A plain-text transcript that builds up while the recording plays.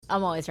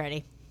I'm always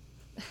ready.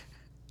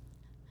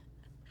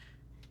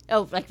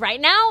 Oh, like right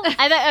now?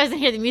 I thought I was going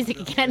to hear the music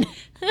again.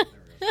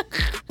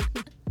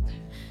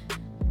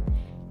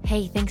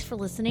 Hey, thanks for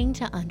listening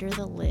to Under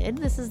the Lid.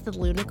 This is the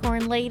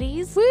Lunicorn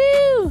Ladies.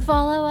 Woo!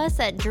 Follow us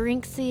at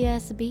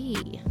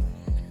DrinkCSB.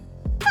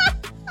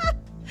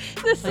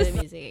 Play the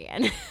music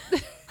again.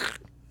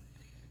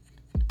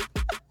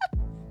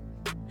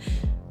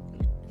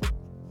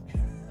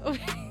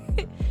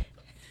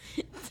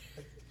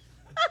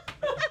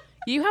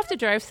 You have to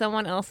drive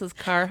someone else's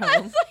car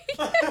home.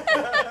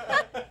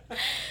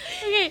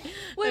 Okay.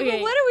 Wait,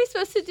 but what are we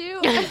supposed to do?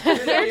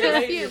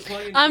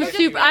 I'm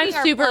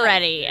super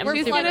ready. We're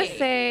She's plugging. gonna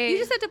say. You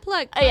just have to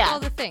plug yeah. all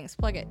the things.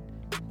 Plug it.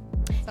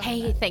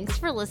 Hey, thanks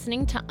for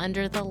listening to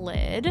Under the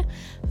Lid.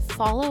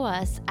 Follow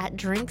us at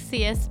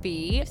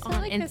DrinkCSB Sound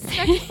on like a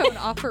Instagram. saxophone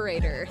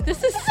operator.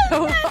 This is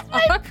so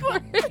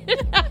awkward.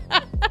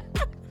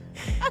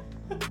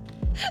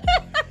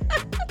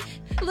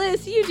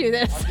 Liz, you do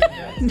this.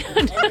 No.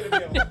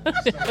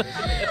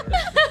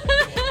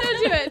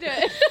 Do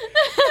it.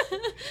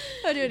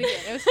 I'll do it again.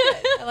 It was good.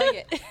 I like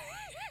it.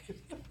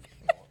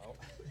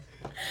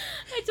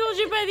 I told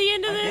you by the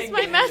end of this,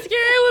 my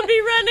mascara would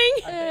be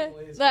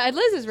running.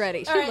 Liz is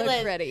ready. She All right, looks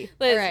Liz. ready.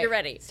 Liz, All right, you're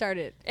ready. Start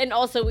it. And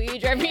also, will you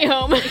drive me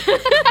home?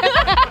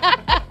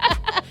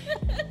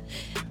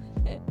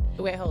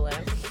 Wait, hold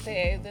on.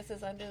 Say, this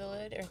is Under the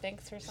Lid, or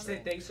thanks for something?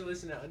 Say thanks for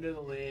listening to Under the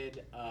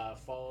Lid.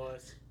 Follow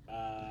us.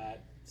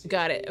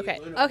 Got it. Okay.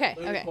 Okay.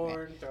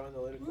 Lunicorn, throw in the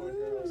Lunicorn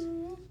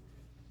Girls.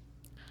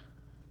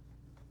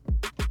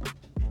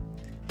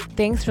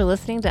 Thanks for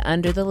listening to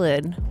Under the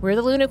Lid. We're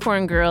the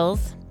Lunicorn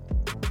Girls.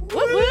 Woo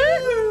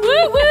woo!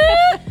 Woo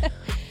woo!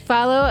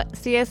 Follow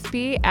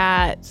CSB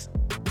at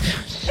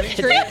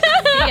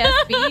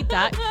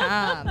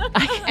DrinkCSB.com.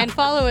 And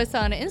follow us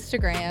on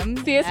Instagram.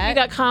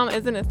 CSB.com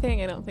isn't a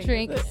thing, I don't think.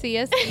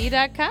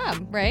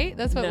 DrinkCSB.com, right?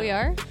 That's what No. we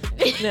are?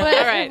 No. What,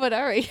 All right. What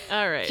are we?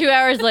 All right. 2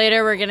 hours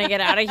later, we're gonna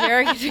get out of here.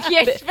 We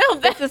can't film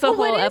this. This is a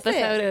What whole is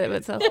episode it? of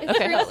itself. It's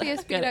Okay.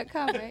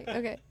 DrinkCSB.com, right?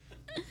 Okay.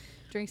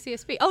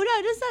 DrinkCSB. Oh, no,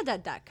 it is not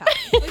that .com.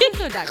 There's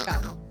no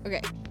 .com.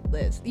 Okay.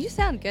 Liz, you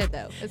sound good,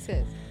 though. It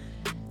says.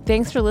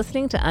 Thanks for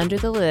listening to Under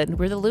the Lid.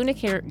 We're the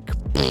Lunicorn.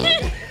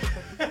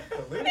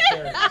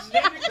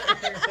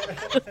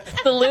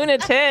 The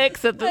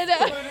lunatics at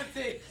the.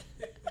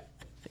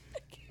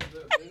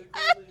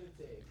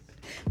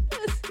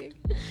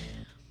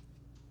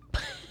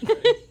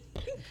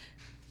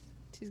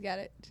 She's got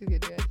it. She's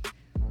good to it.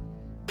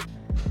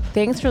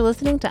 Thanks for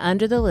listening to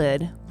Under the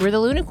Lid. We're the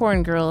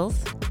Lunicorn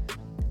Girls.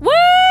 Woo!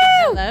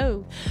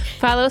 Hello.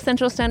 Follow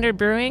Central Standard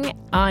Brewing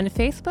on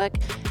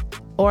Facebook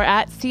or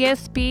at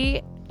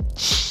CSB.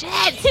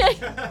 Shit!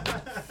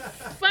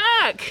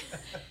 Fuck!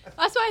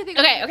 That's why I think.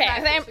 Okay.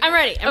 I'm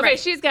ready. I'm Okay, ready.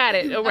 she's got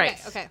it. All right.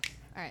 Okay.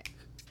 All right.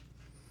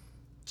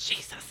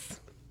 Jesus.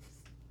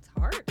 It's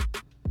hard.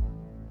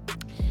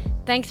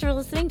 Thanks for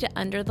listening to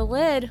Under the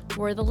Lid.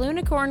 We're the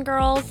Lunicorn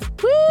Girls.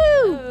 Woo!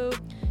 Hello.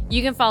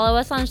 You can follow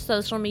us on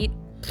social media.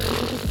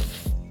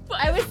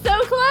 I was so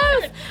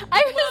close.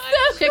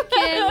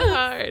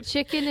 Hard.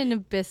 Chicken and a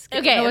biscuit.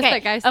 Okay, No, what's okay,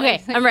 that guy say?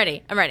 okay. I'm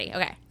ready.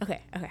 Okay.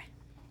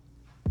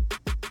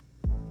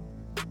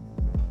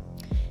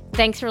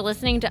 Thanks for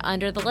listening to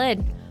Under the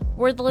Lid.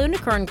 We're the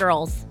Lunicorn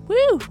Girls.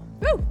 Woo!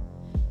 Woo!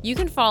 You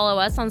can follow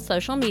us on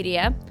social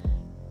media.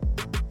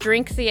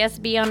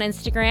 DrinkCSB on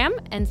Instagram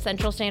and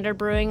Central Standard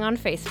Brewing on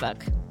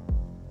Facebook.